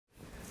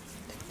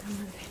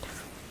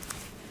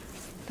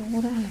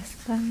cintura, la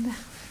espalda.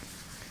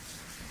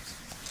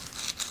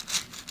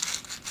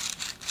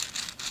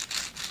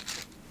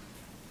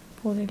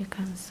 Por el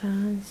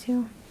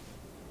cansancio.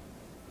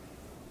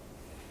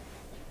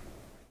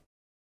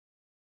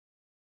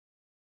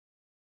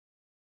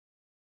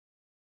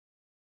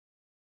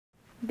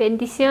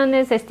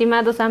 Bendiciones,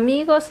 estimados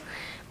amigos.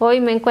 Hoy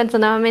me encuentro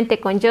nuevamente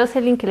con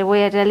Jocelyn, que le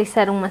voy a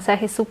realizar un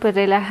masaje súper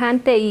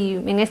relajante, y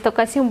en esta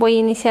ocasión voy a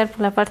iniciar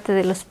por la parte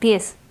de los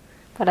pies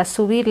para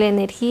subir la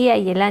energía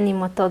y el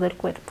ánimo a todo el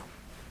cuerpo.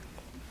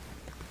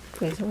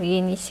 Pues voy a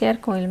iniciar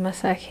con el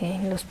masaje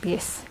en los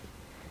pies.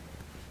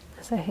 El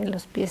masaje en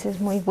los pies es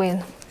muy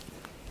bueno.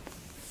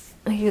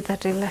 Ayuda a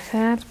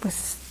relajar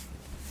pues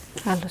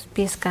a los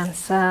pies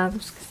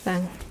cansados, que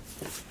están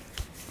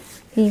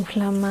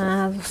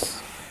inflamados.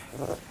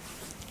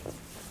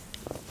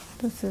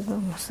 Entonces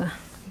vamos a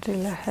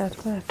relajar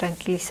para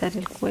tranquilizar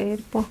el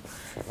cuerpo.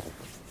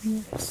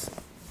 Vamos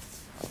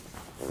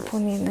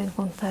poniendo en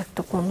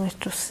contacto con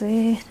nuestro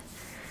ser,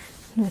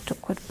 nuestro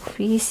cuerpo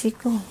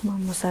físico.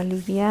 Vamos a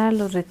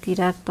aliviarlo,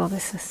 retirar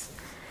todas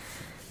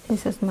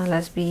esas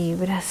malas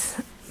vibras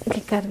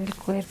que carga el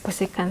cuerpo,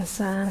 ese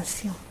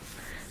cansancio.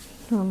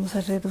 Vamos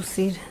a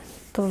reducir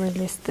todo el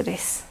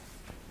estrés.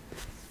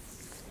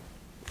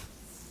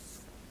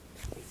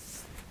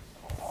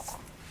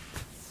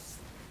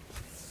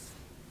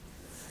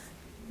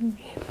 Bien,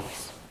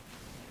 pues.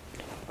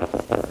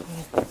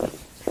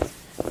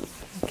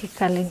 Aquí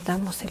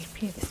calentamos el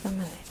pie de esta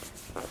manera.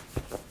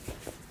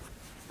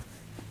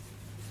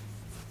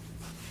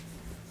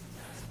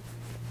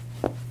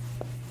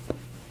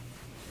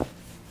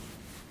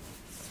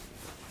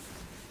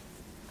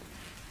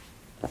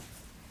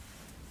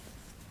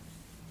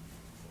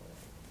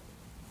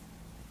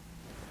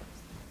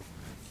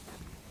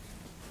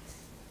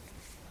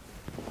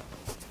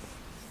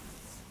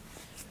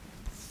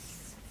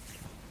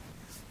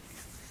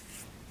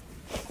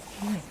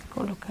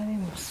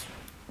 Colocaremos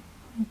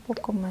un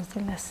poco más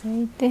del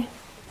aceite.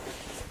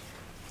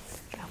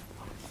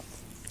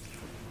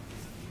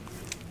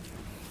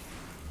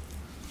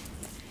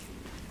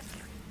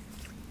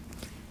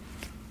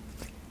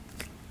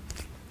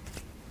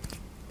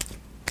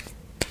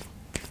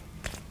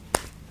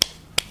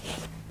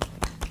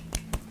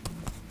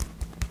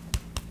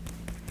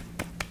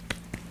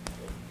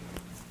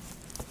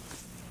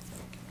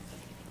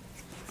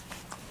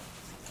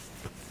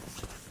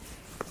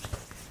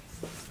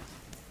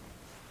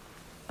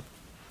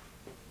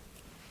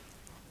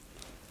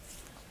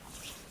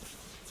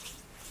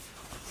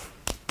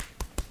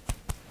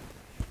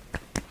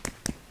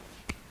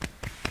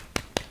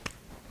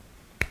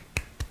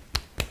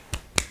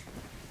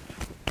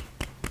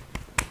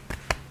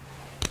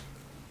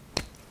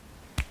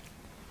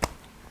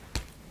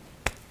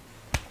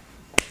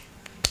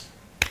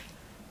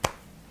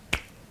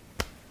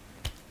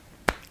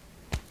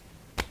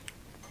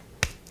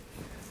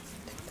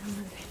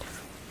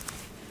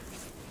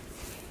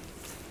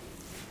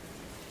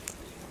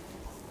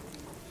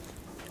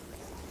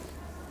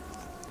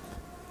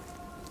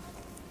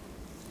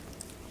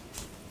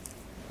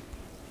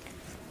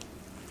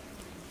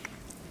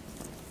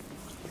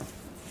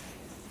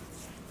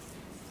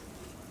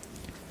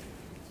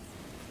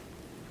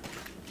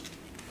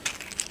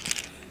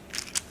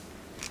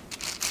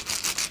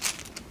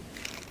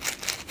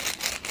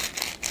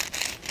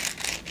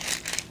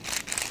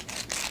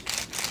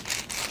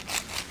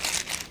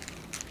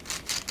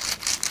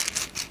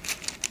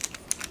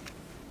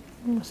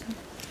 Vamos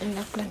a en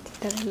la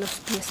plantita de los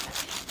pies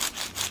también.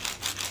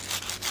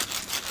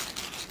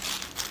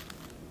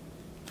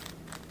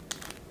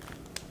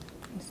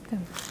 De esta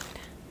manera.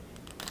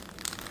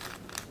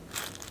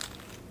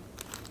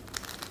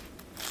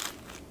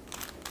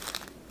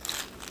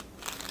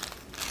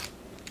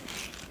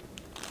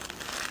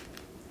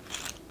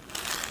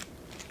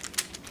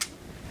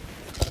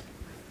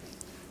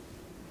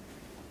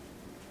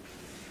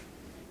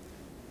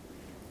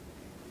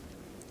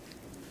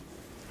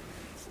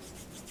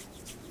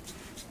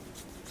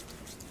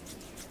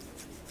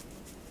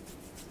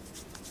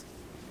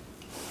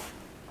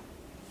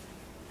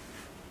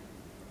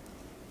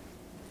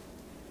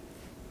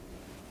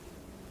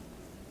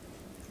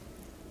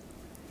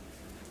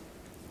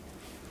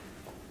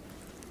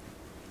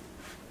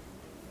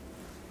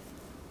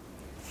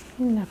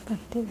 En la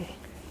parte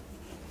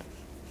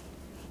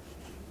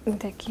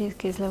de aquí,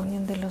 que es la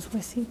unión de los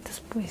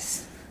huesitos,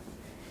 pues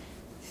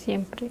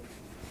siempre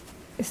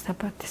esta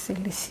parte se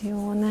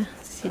lesiona,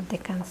 se siente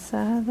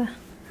cansada.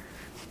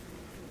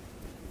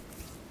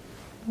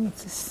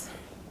 Entonces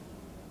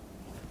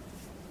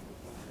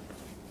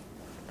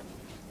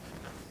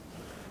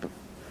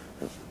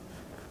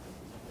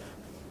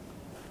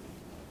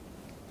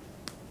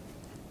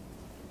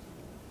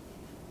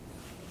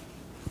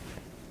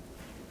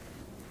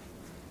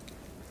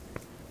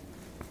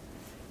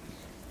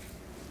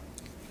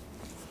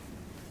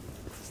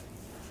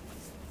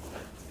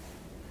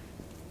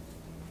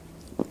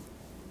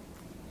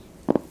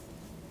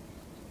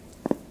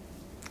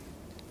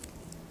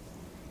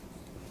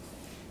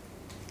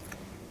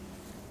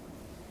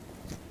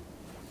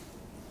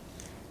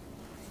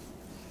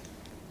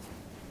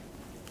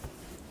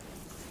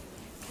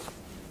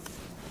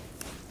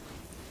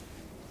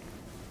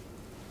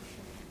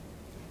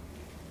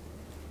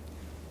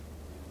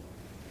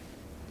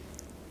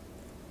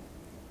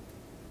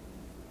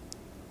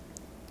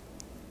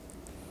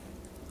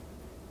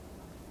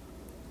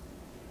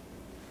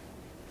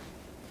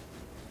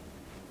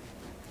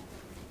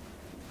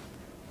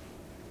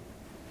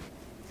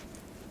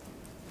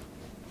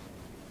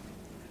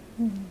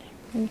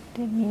Y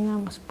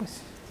terminamos pues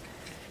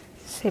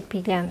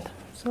cepillando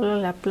solo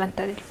la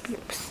planta del pie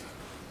pues.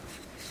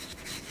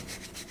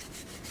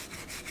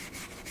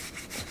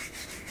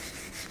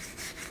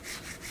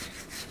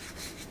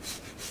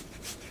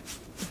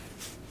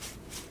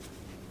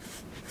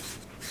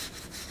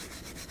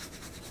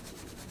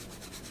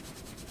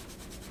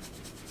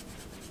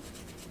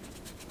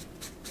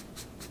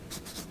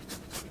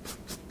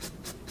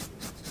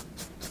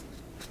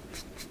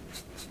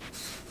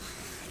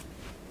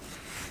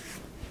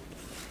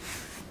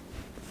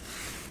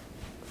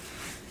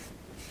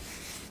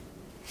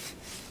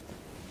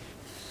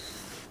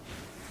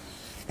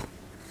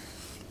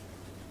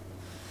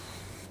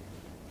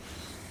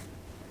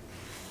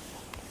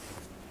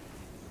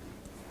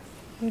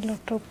 El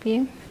otro pie,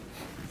 de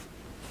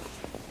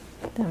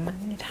esta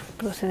manera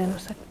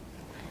procedemos a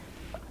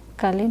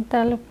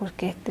calentarlo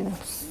porque este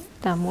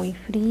está muy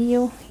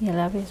frío y a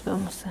la vez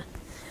vamos a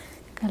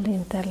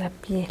calentar la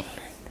piel.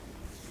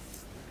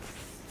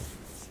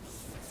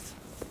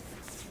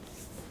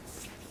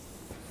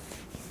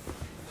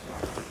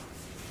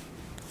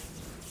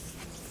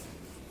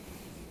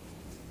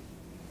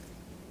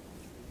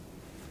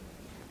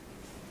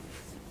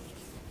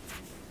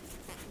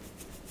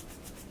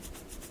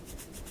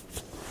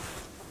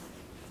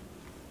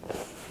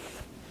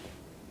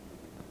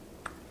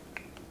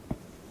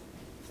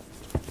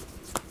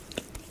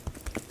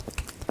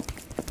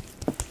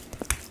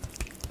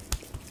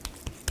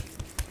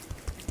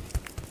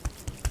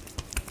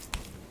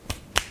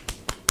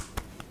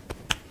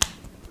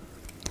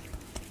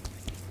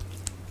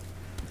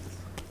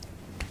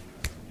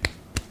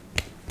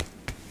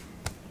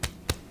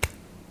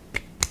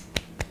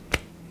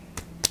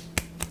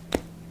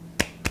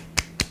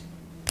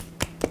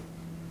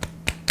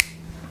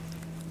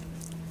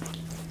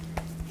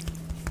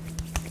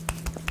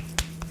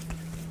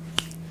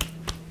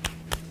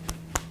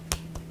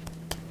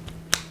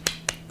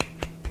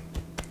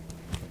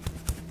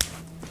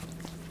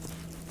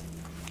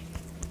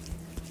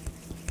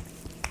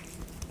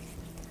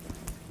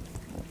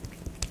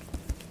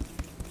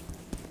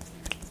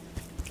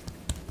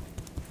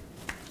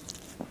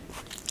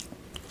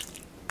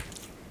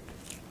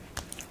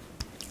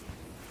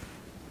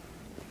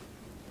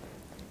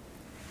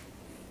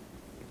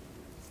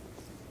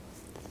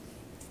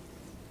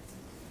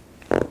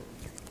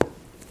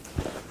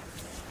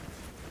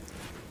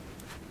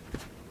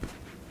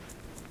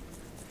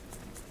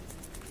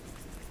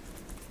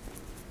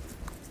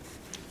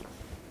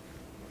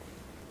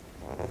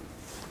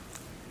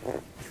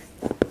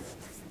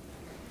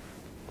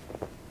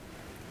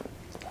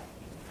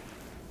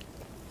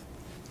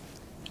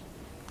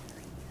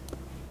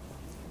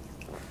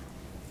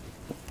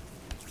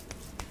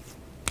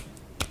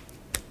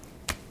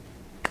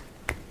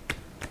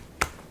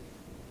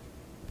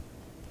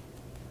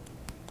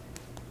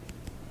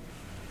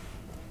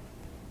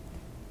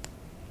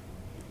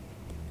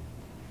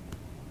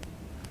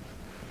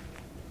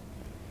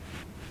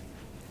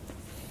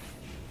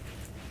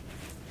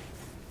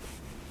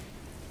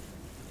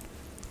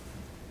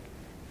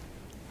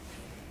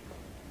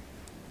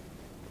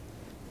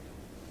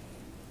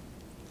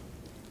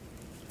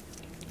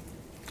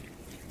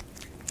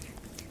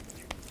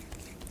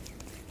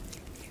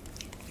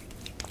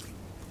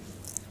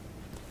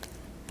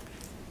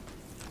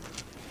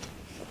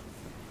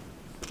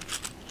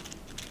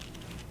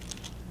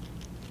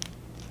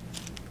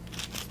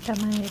 De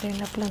esta manera en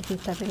la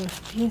plantita de los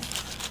pies,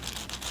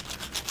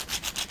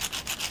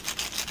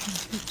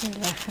 así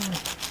relajando.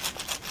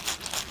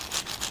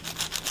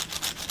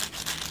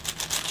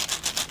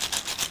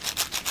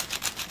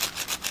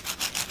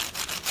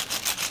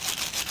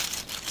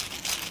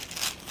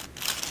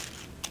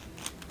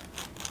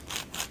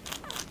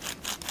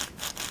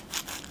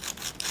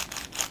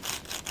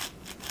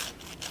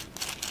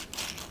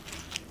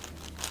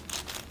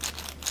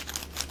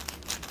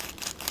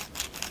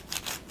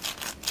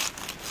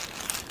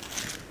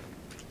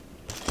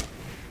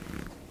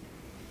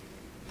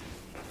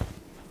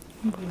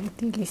 Voy a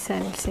utilizar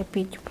el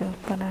cepillo, pero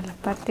para la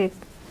parte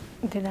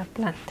de la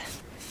planta.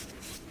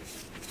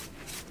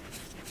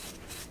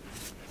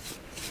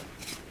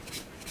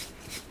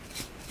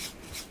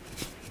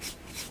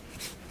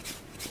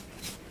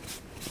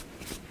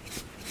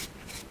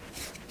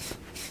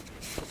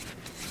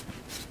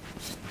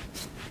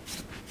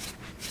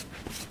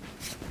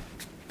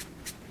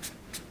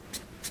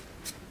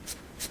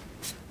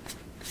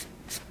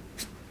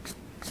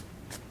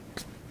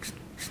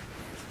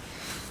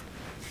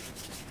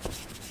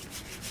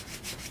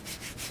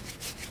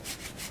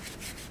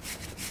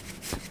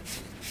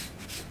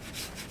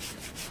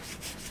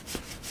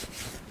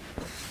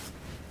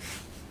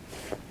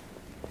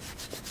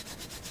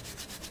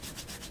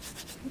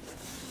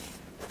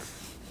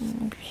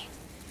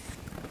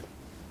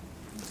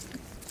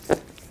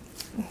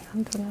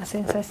 Dando una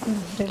sensación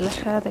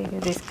relajada y de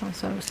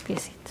descanso a los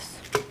piecitos.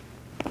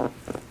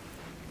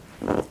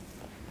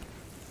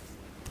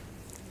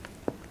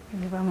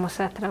 Y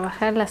vamos a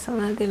trabajar la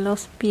zona de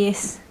los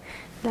pies,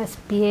 las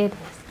piernas.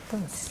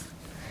 Entonces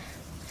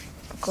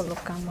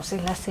Colocamos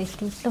el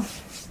aceitito.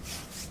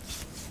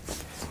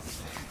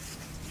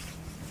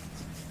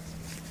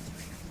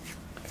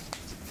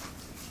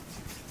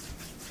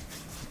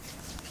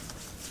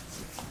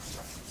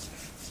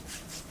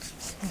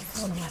 En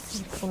forma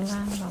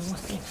circular vamos a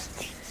hacer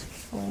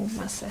un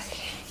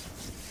masaje.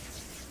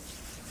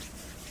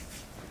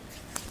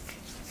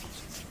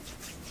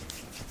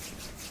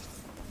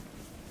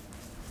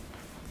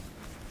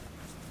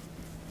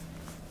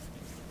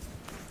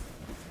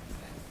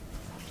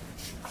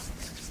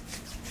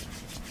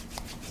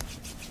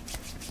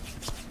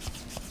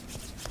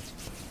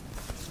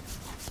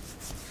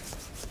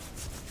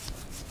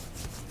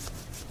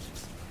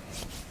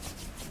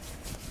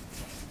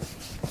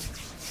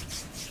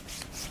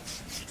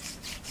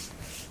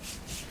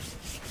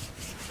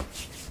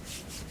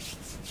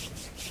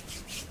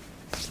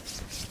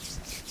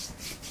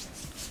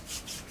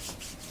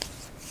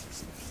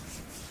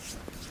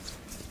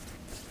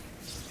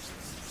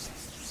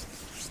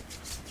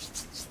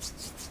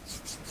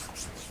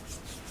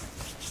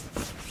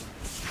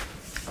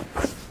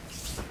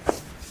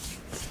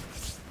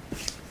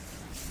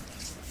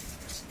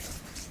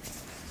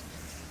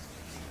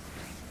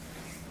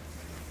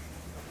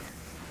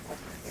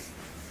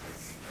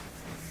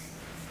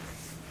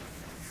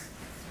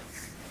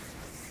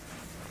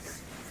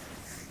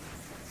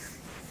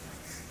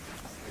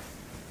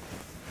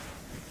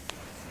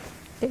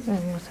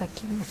 Tenemos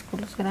aquí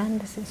músculos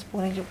grandes, es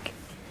por ello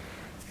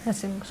que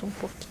hacemos un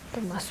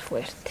poquito más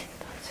fuerte,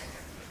 entonces,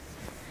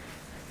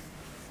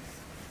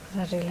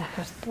 para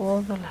relajar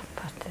toda la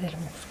parte del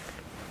músculo.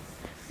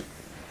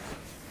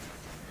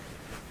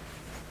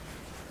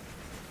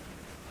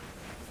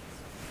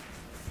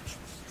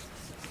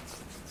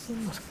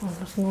 Vamos con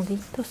los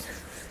nuditos.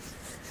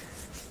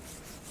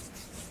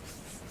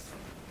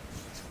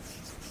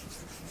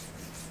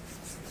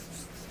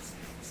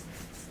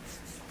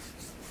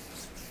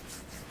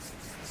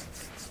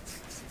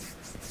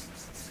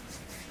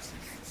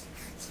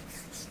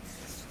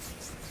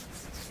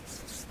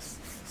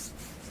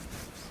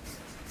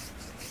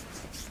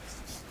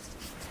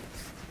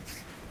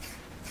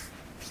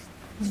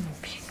 Muy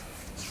bien.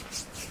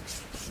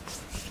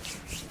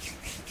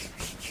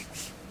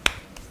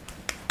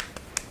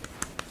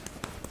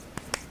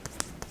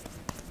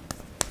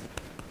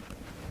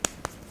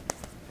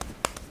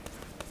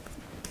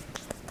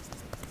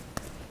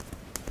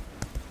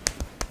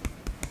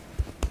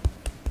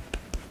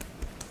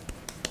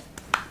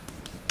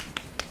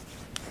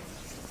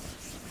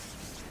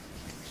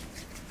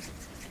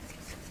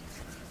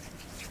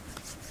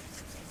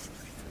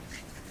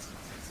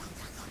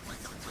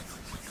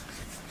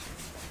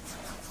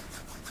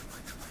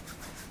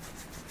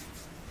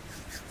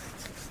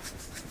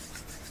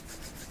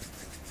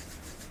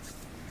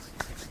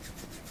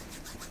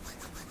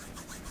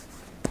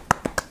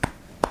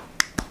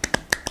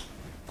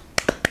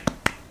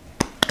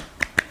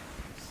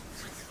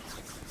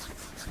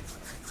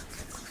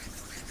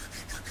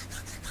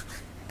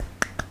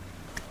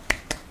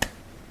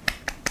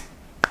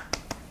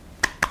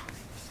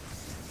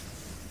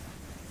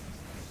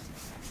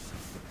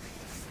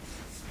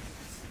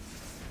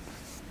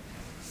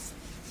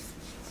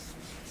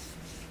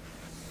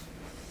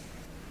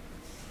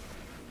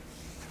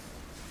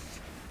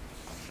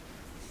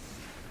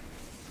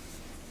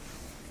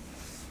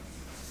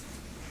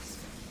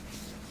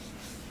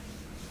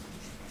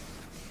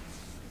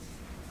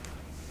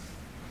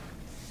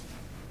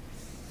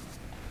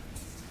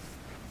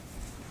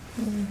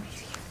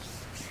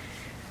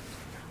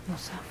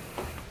 Vamos a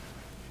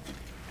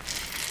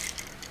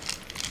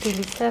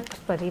utilizar pues,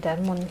 para ir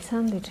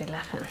armonizando y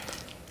relajando.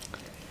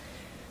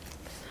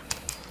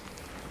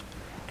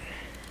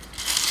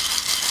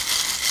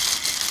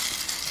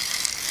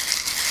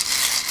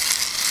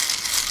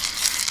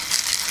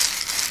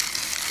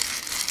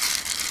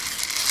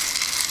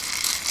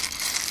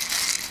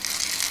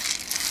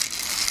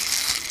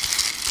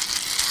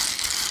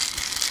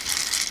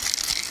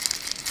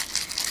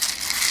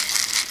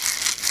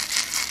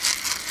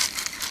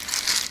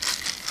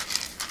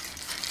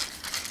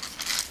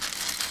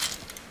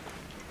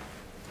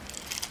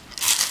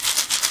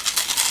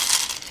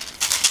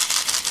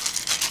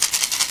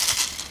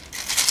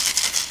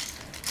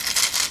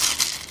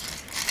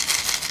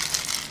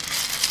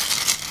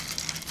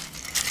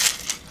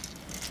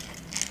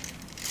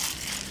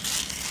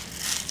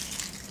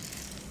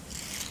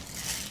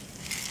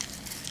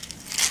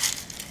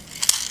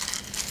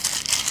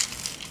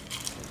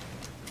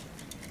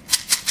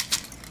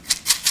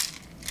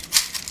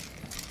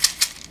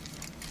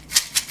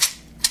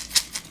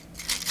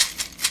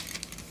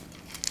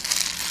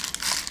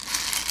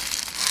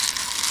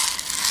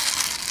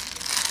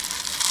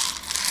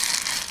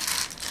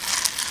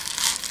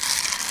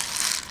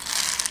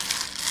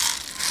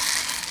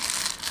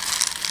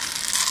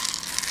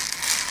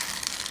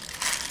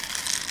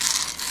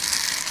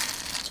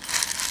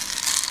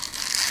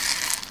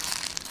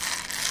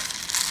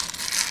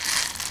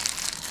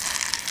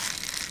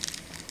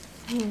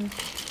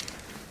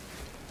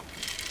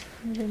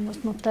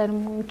 Debemos notar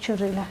mucho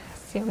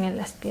relajación en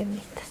las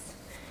piernitas.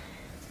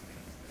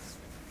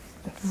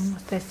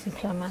 Vamos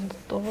desinflamando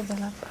toda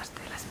la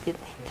parte de las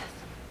piernitas.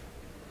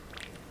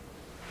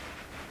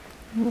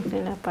 Vamos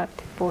en la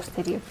parte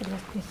posterior de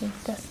las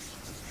piernitas,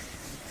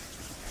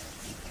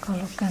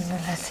 colocando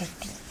el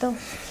aceitito.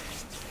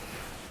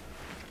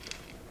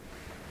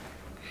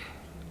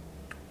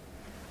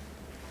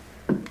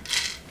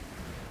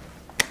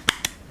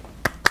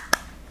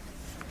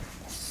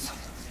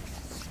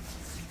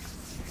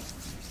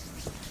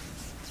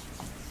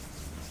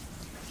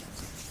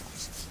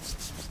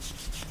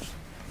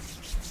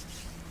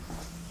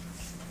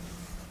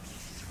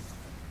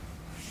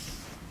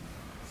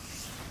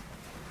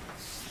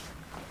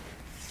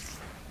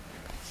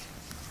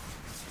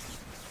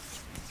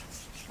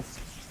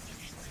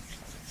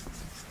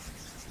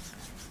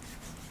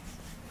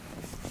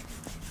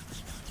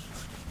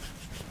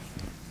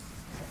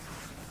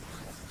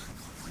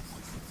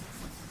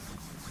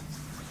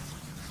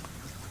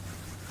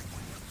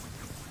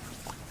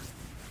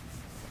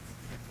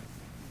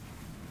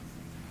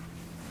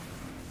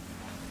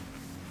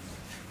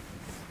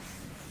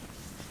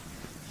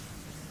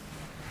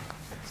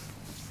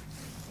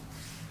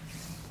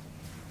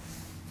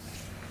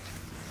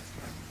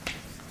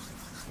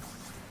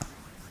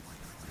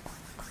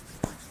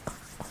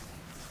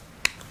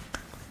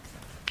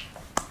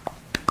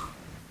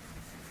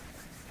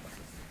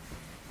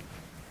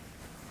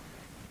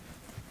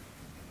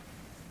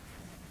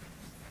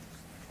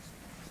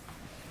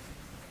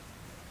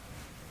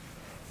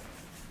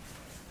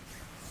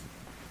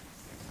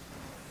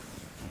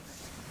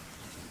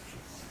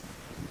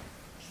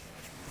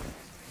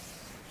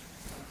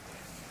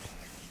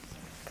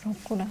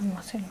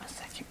 Procuramos el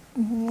masaje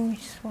muy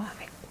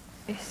suave.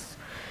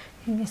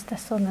 En esta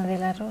zona de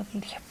la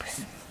rodilla pues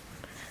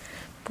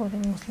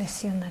podemos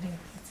lesionar,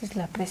 entonces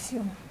la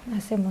presión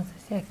hacemos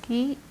desde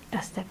aquí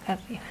hasta acá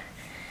arriba.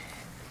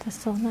 Esta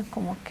zona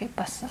como que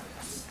pasamos.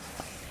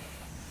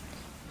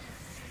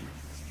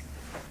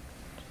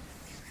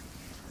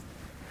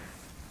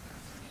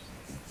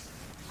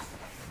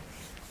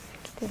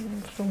 Aquí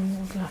tenemos un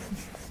muslo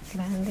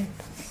grande,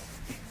 entonces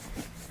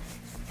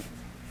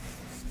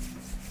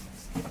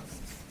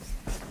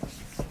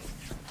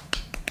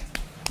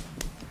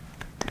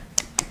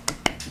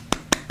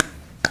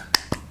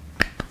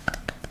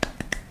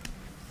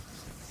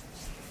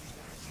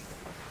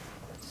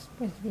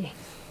pues bien,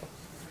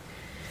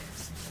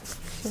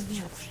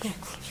 sería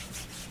poco.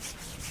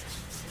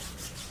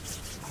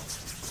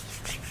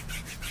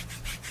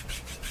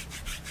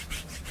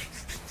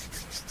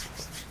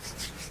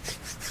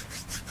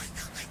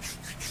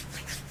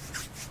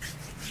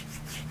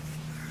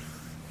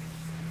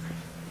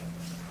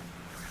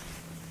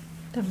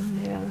 De esta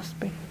manera nos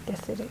permite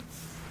hacer el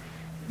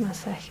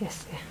masaje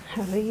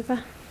hacia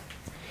arriba.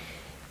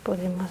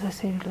 Podemos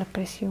hacer la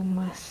presión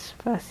más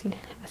fácil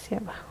hacia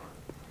abajo.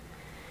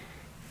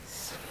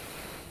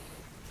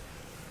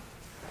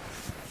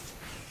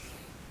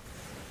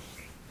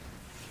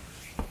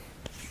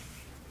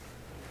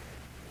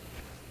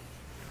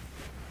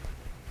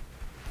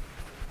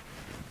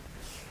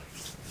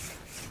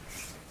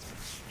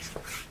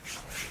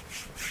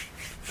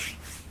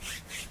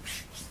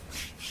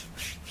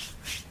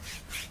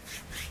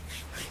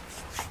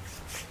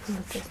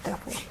 De esta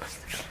forma.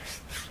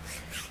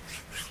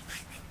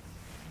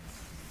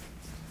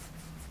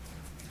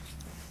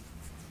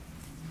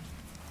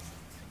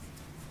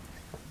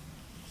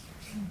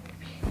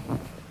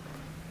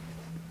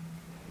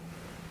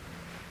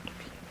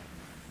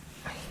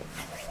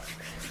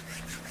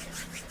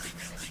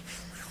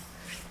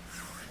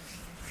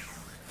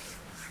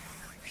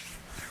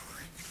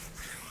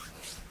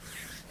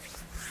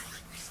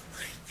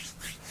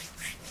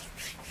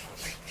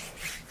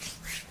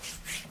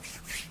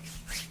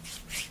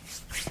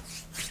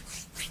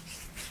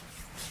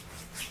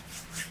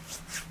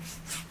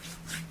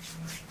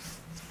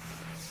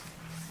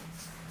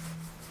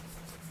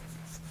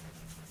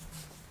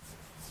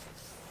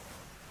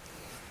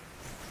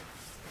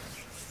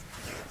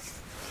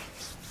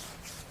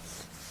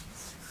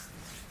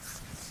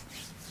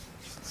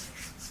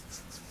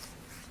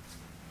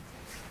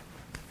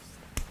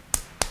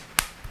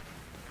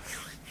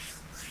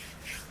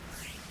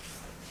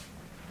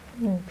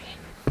 Muy bien.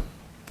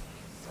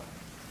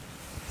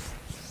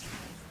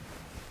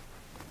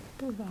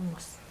 Pues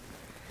vamos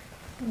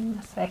un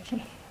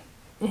masaje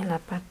en la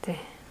parte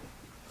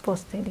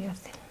posterior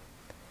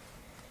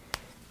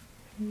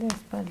de la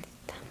espaldita.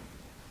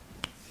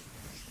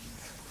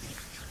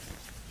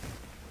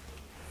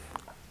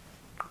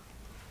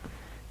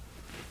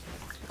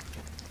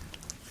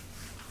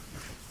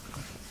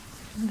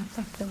 En la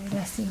parte de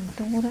la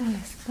cintura, la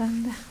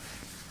espalda.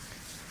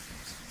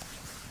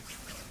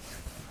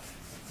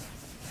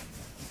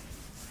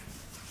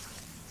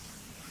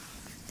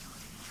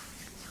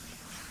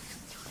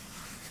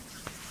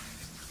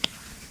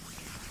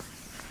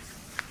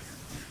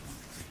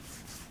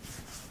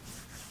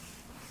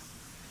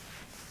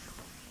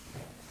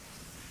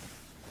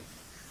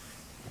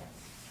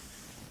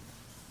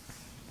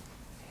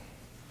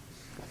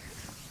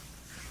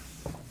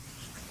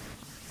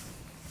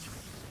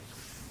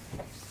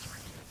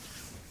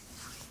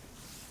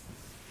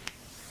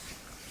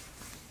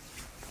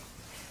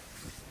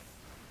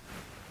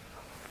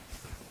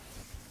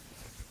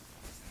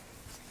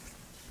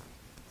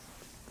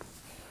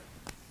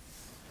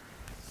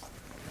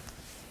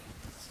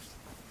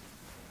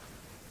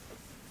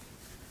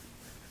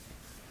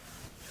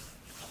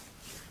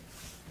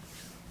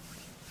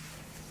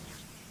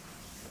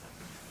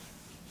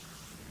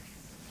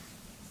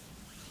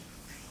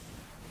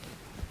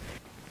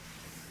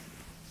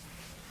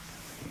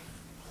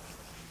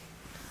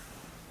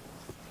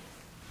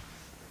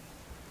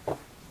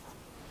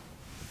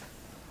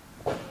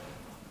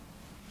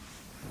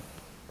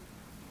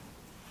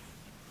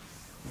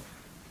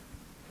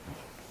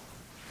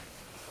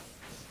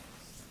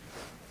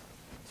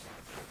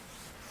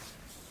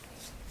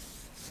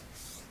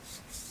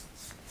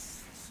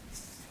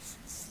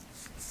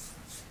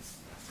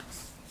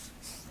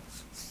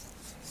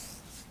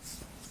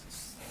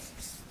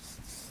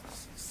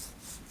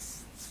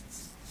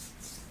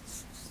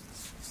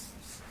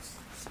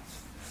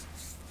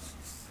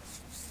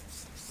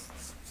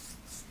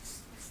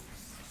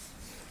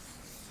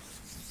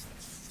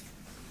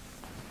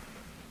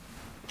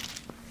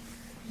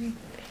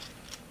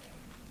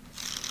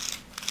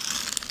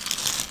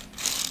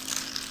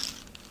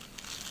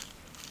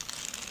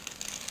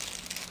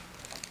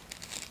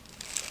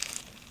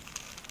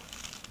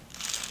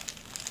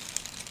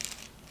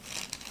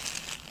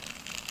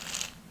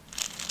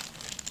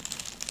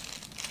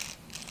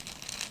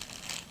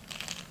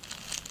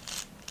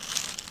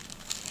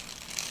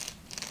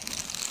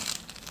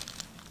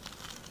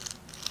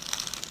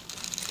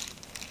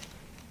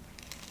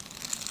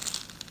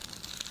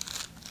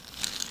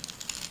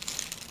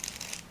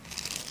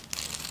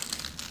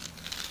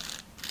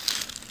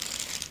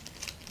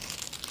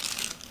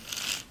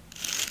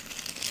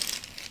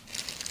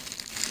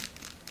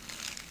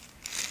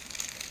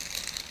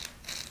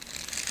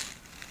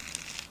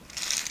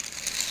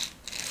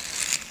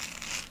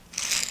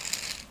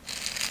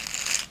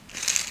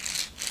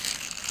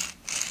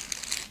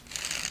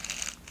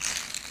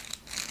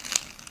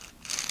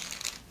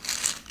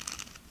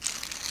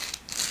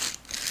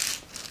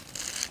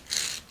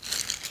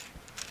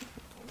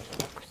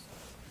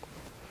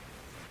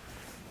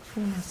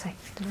 un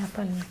masajito en la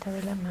palmita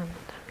de la mano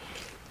también.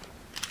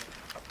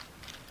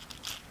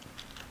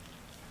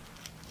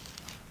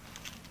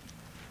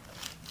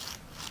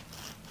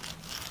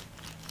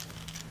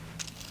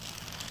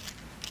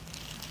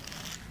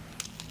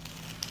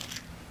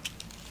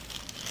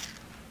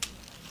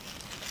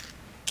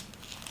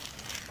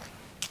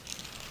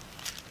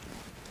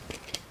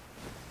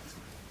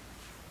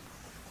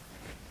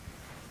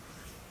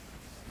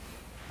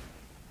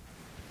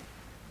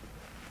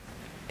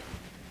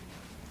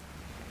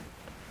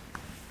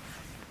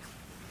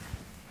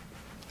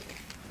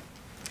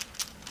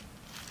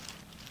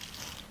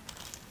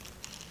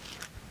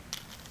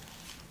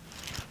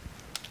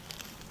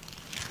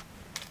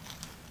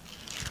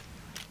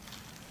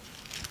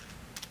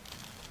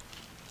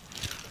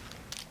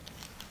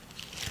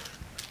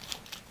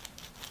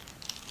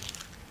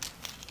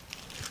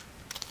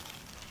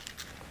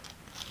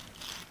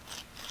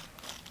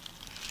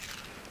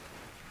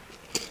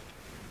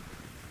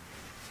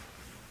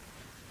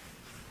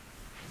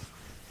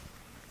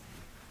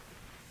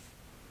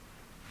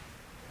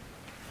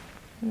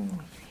 Muy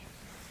bien.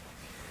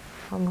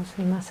 Vamos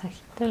el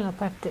masajito en la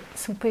parte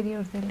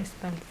superior de la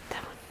espaldita.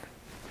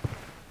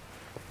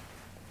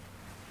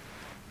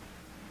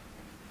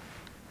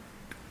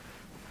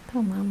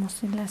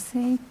 Tomamos el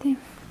aceite.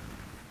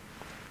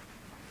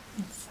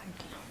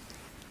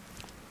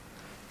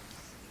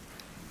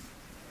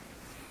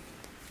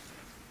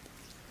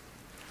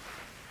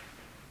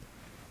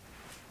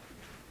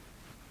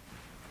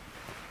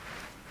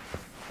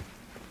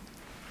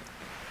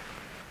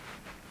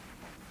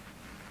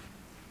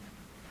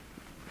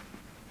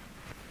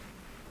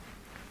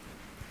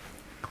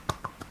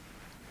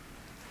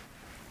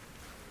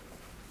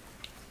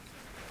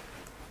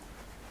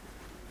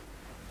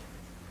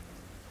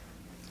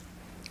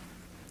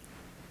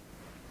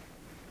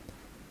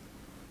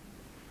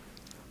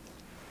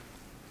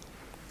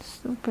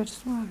 Súper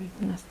suave,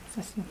 una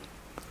sensación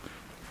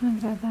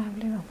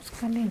agradable. Vamos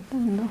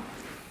calentando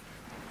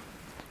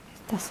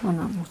esta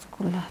zona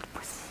muscular,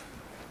 pues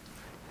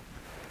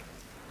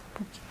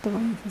un poquito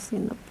vamos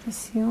haciendo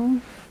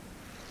presión.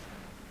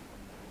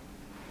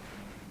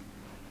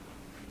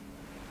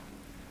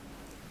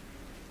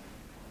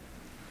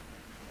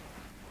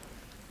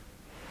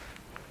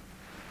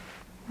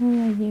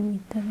 La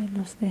yemita de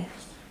los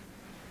dedos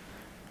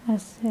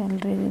hacia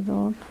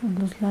alrededor, a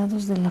los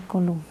lados de la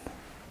columna.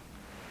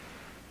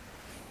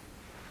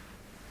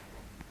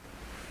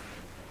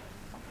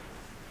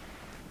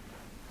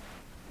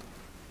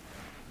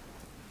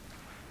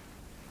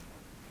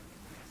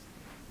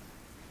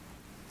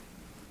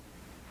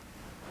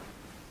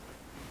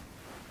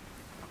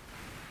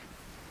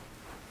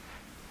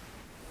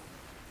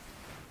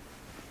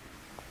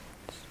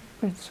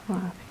 Súper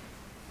suave.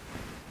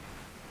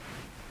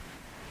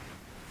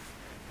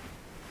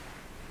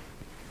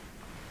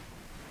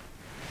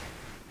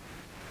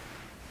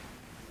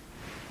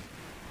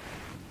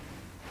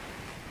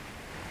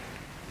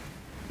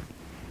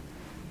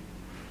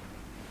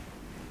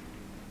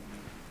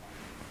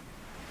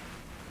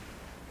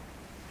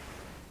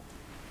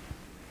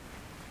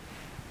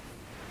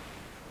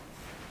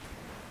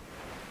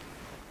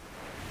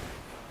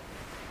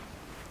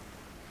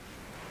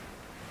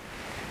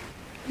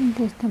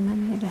 De esta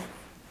manera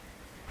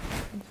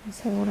nos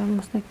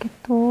aseguramos de que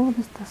toda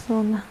esta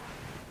zona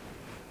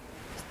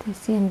esté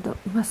siendo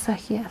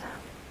masajeada.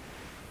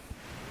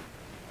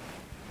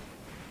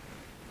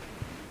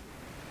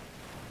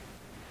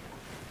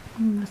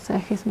 Un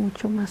masaje es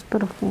mucho más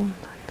profundo.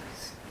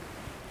 Entonces,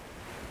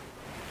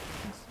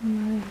 la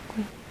zona del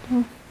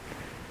cuello,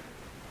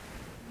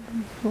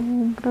 los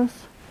hombros.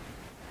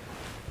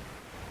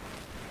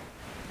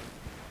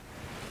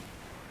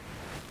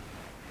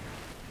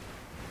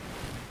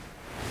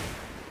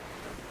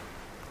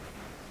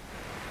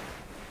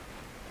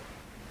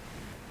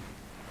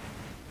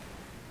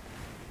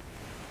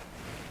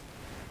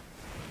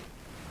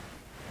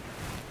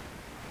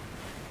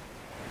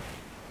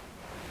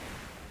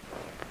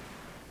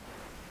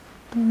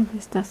 Toda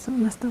esta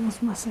zona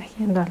estamos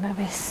masajeando a la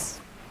vez.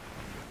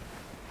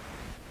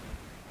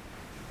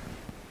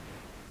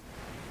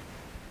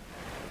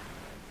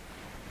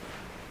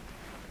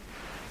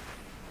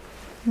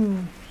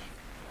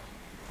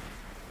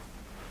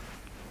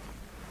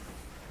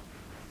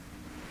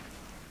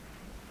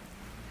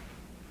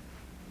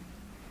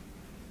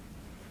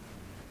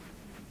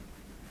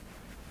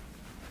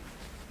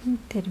 Y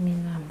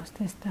terminamos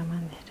de esta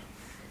manera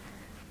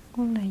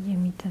con la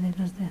yemita de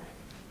los dedos.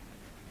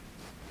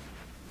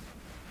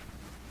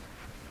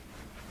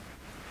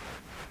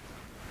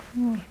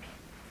 Muy bien.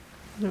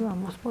 Nos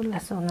vamos por la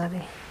zona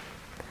de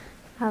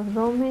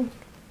abdomen.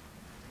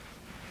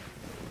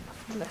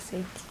 El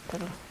aceitito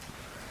lo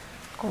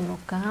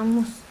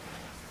colocamos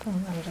todo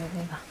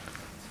alrededor.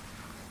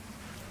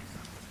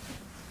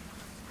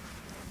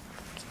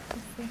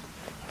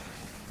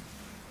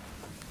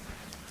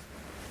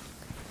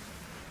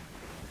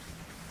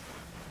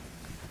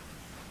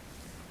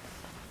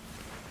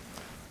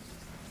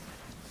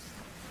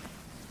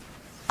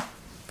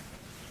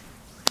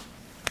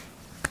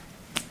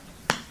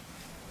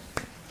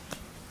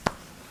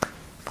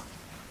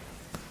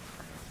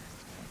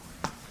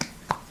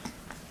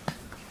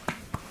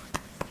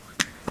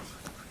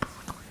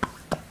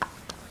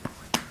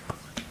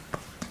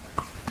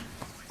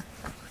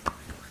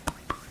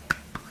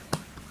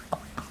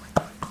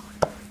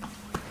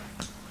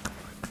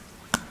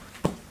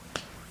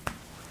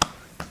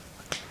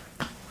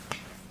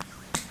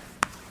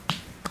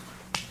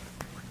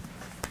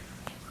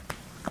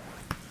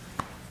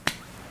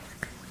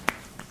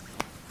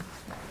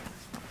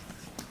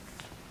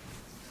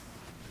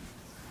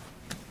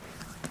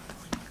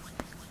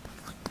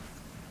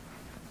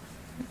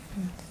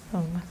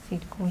 forma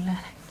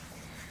circular,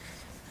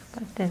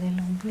 parte del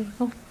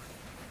ombligo.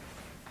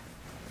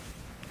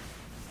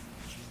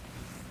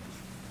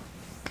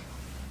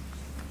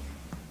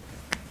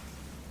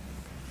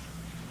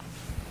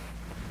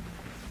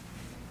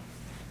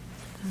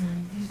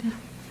 De esta manera.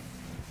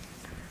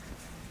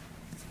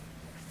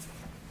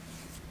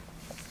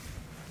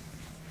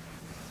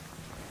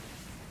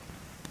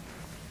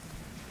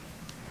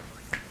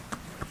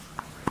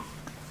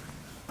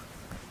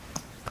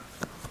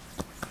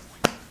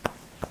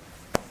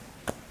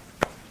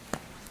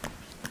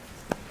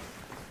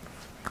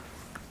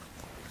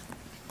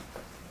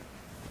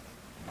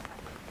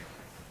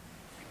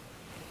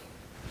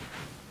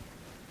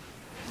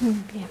 Muy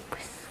bien,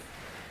 pues.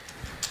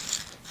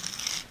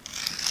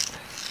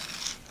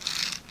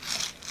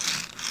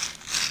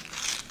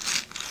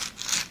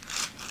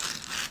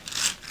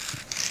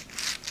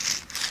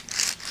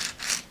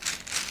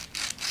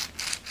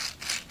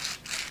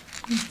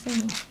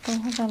 Hacemos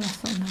toda la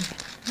zona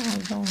del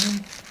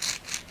abdomen.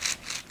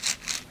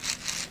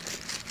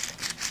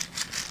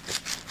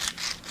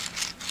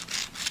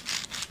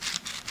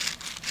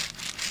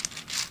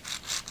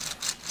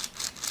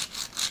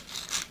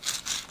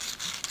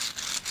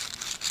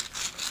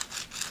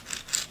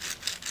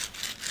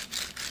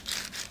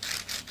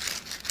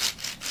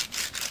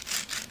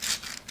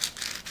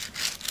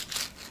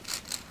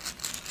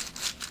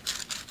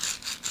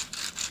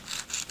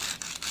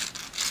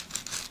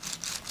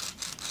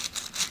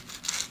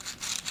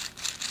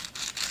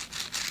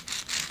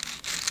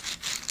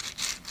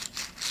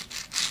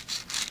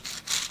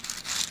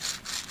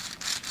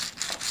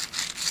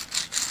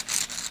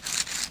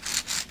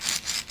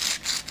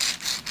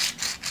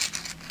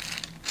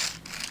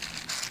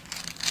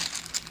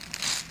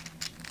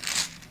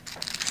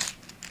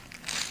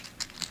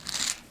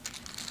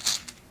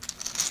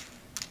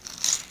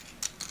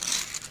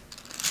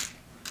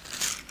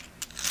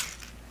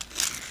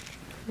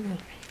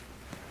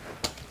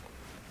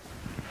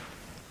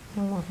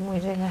 Vamos muy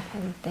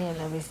relajadita y a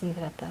la vez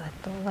hidratada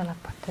toda la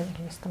parte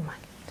del estómago.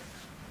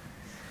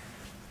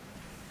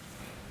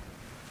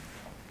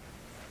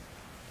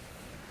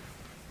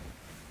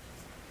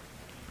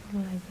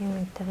 La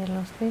yemita de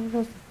los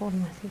dedos de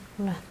forma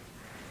circular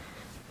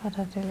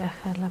para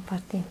relajar la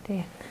parte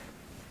interna.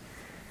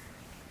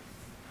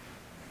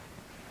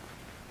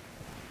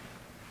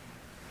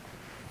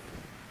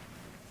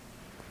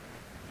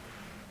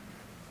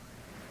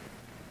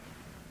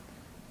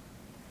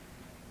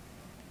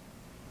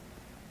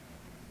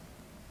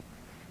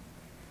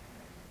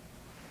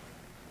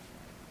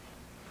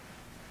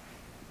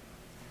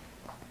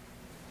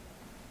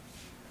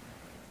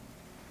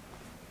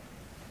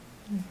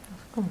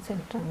 Nos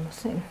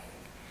concentramos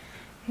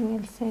en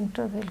el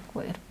centro del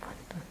cuerpo,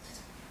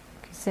 entonces,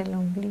 que es el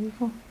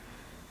ombligo.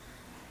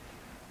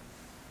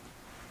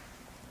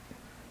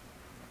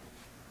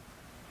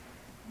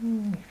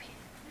 Muy bien.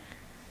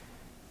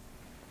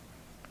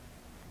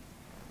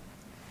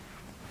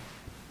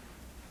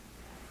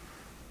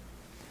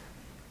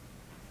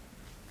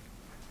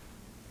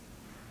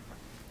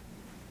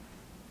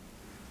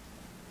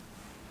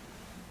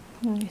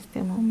 En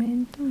este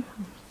momento vamos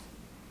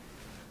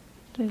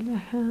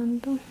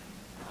relajando,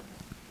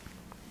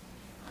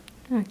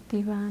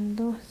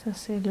 activando esas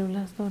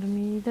células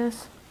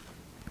dormidas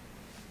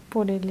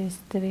por el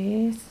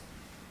estrés,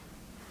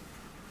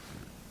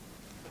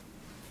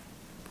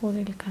 por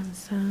el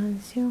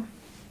cansancio.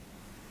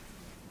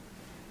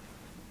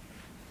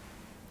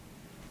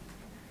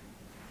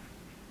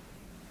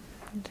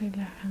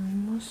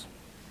 Relajamos.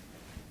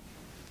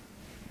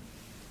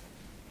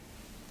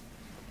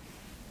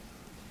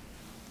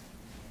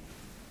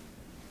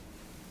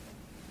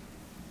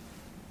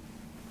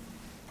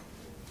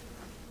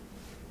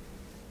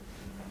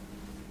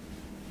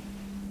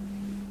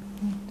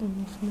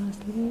 Estamos más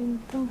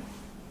lento.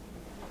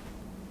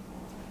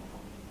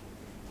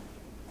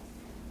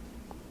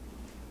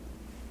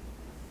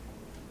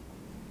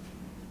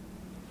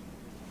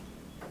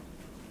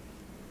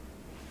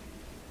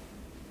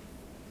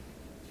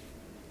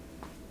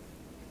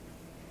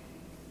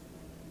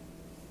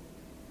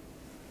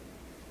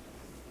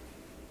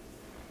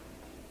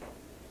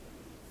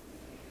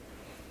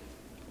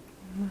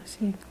 Vamos a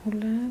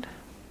circular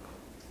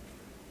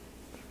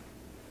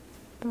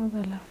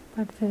toda la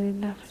parte de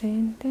la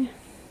frente,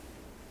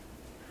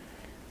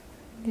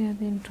 de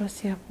adentro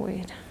hacia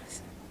afuera,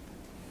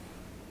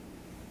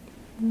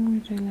 muy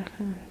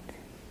relajante,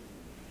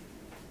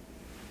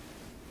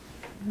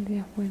 de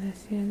afuera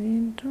hacia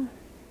adentro.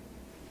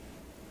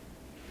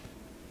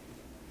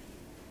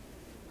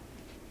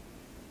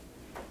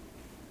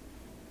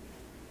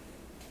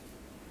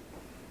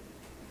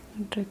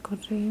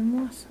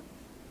 Recorrimos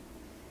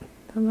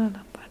toda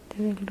la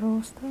parte del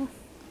rostro.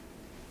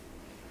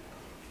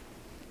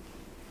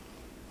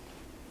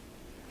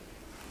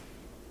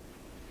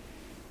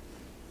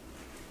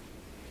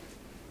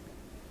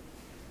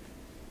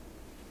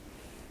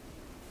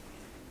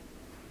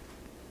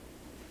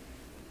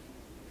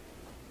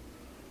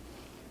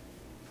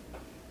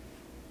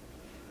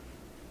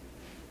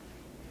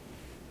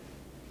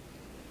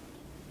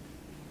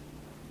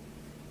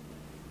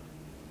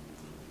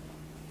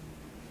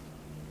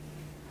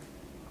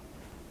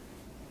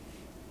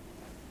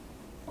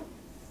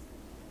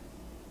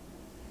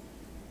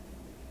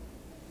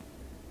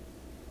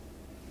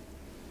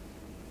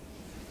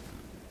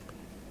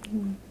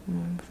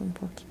 Vamos un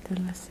poquito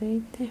el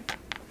aceite.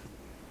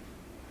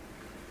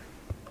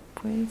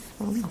 Pues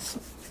vamos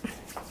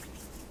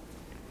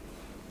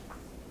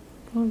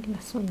por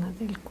la zona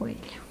del cuello.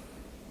 De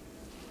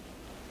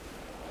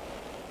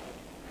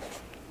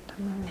esta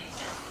manera.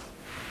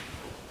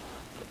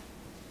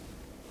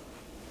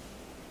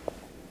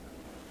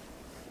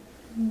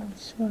 Muy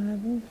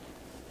suave.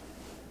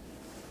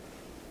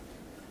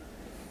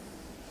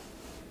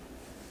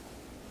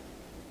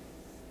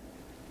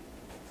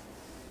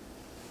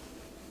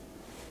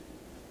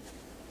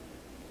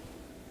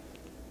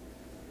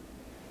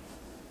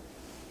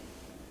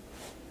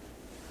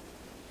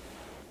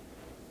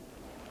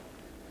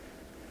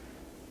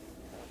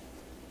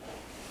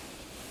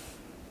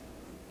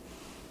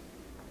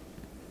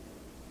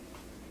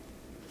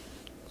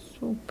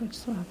 Súper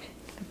suave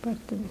la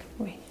parte del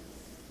cuello.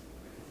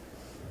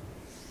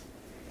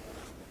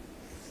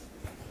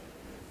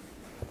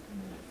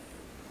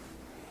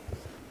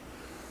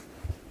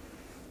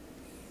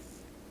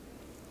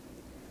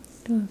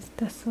 Toda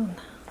esta zona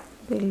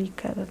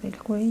delicada del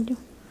cuello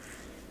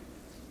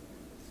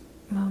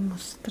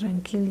vamos a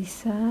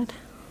tranquilizar,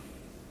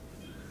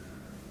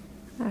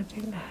 a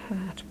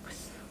relajar,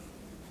 pues.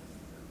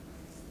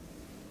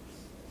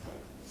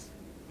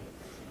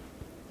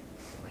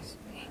 Pues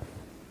bien,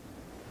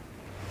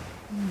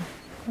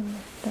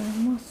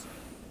 conectamos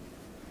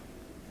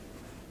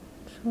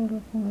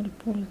solo con el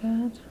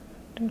pulgar,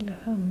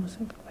 relajamos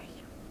el cuello.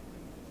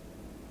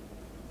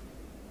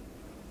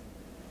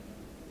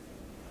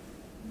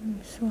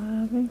 Muy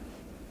suave,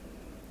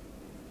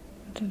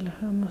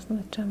 relajamos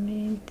nuestra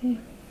mente,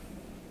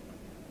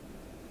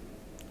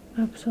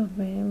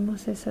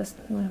 absorbemos esas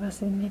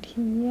nuevas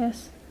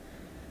energías,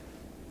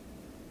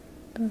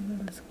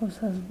 todas las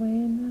cosas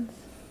buenas.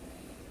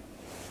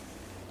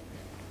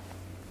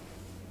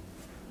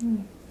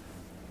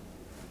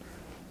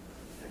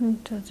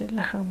 Mientras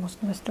relajamos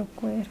nuestro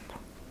cuerpo.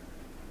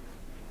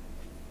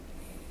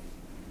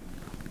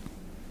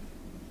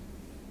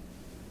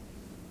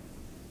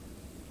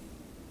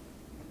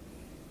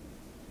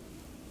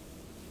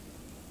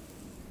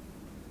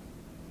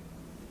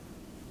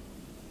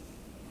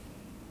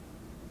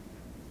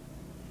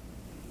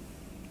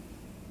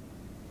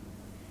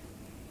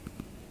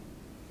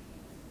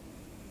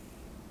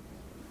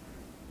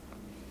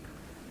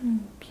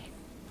 Bien.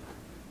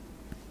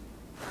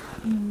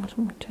 Tenemos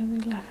mucha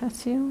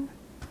relajación.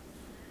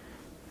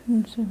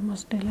 Nos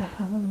hemos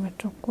relajado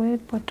nuestro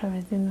cuerpo a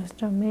través de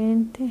nuestra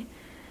mente.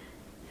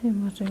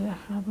 Hemos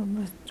relajado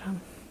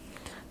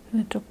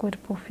nuestro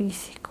cuerpo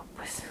físico,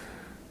 pues.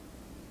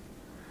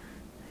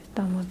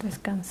 Estamos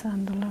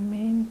descansando la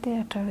mente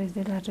a través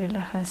de la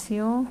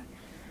relajación.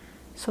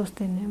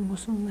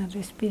 Sostenemos una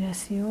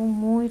respiración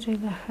muy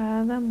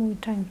relajada, muy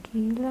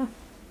tranquila,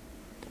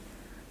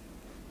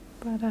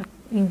 para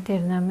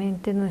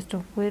internamente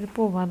nuestro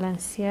cuerpo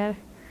balancear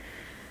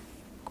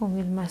con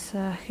el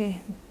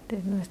masaje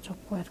de nuestro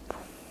cuerpo.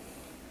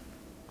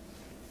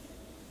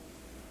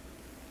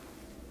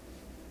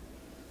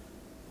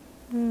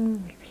 Muy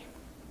bien.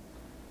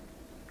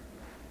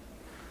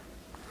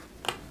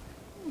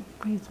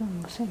 Pues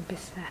vamos a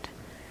empezar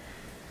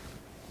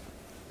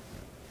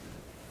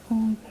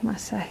un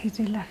masaje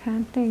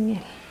relajante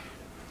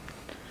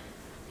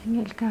en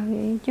el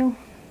cabello.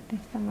 De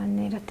esta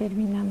manera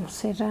terminamos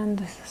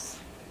cerrando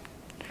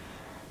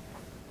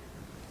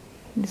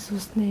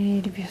esos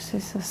nervios,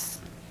 esas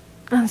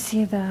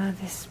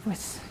ansiedades,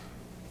 pues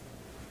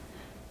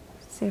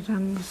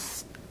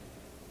cerramos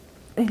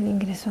el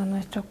ingreso a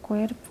nuestro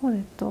cuerpo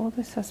de todas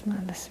esas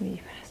malas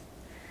vibras,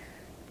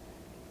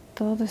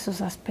 todos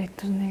esos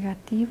aspectos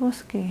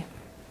negativos que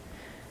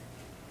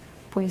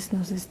pues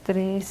nos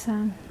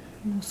estresan,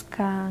 nos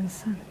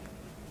cansan.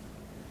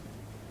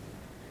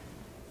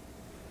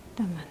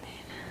 De esta manera,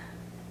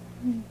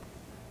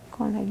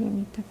 con la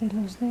yemita de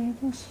los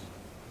dedos,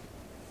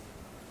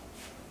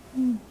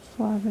 un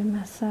suave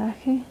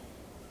masaje.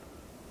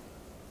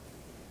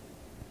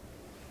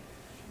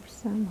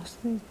 Empezamos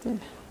desde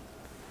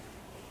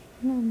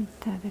la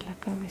mitad de la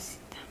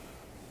cabecita.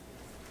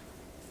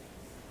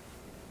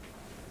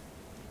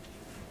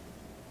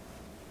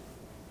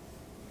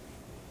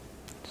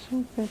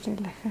 Súper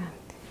relajante.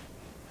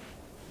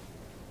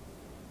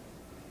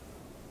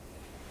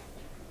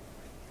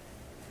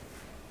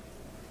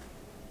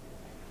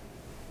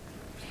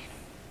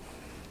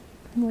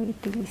 Voy a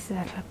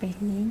utilizar la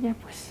peinilla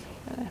pues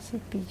para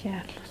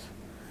cepillarlos.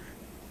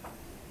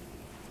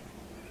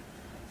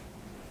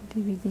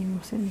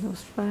 Dividimos en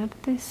dos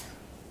partes.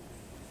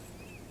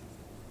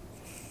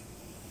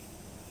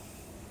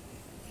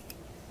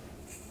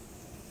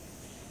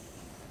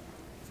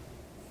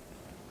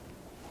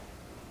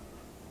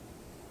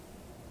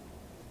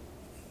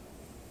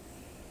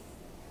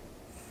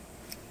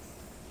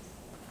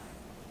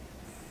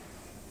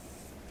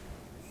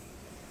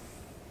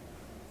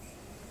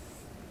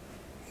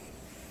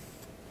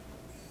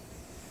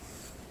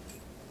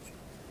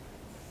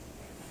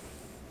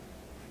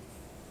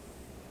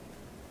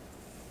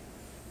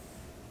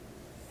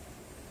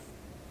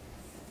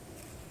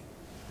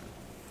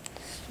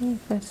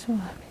 súper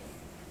suave.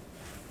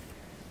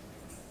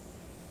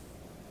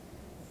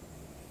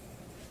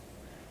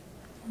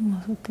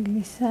 Vamos a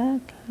utilizar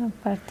la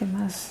parte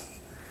más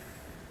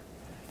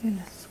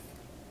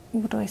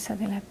gruesa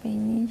de la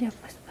peinilla,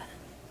 pues para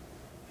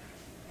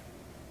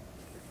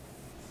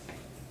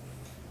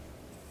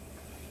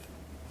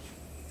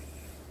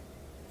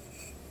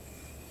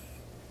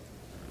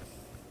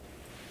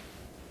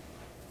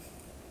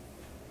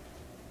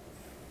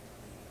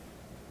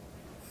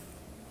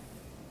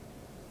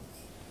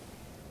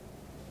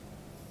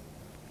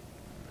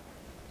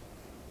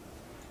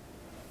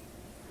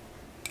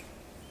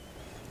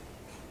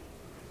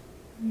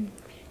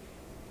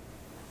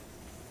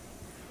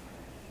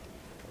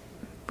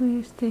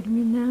pues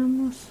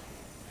terminamos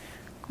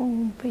con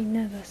un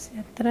peinado hacia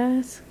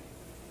atrás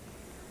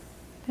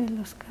de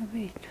los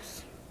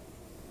cabellos.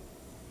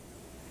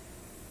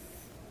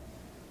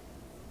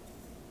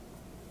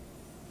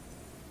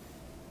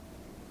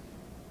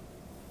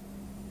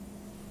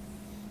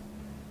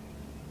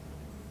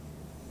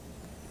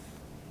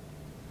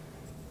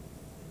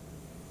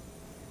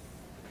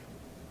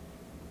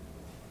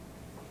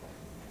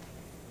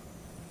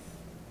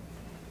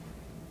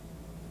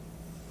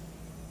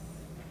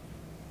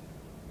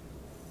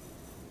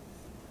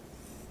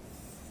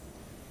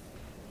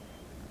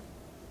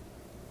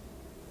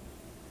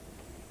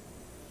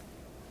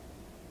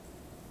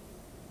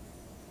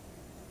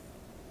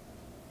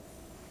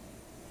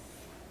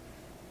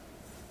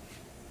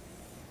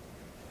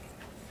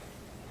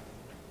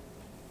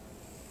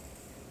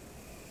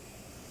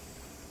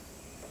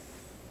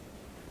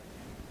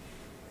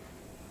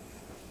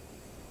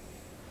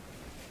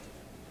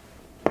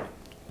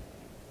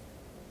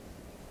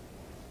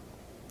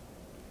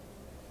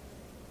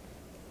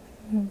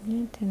 Muy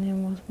bien,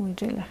 tenemos muy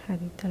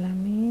relajadita la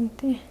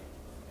mente,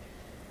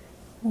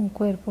 un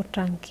cuerpo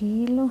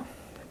tranquilo,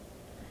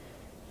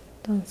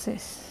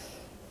 entonces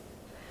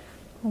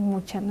con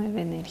mucha nueva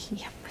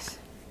energía, pues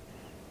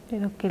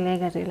espero que le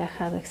haya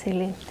relajado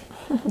excelente.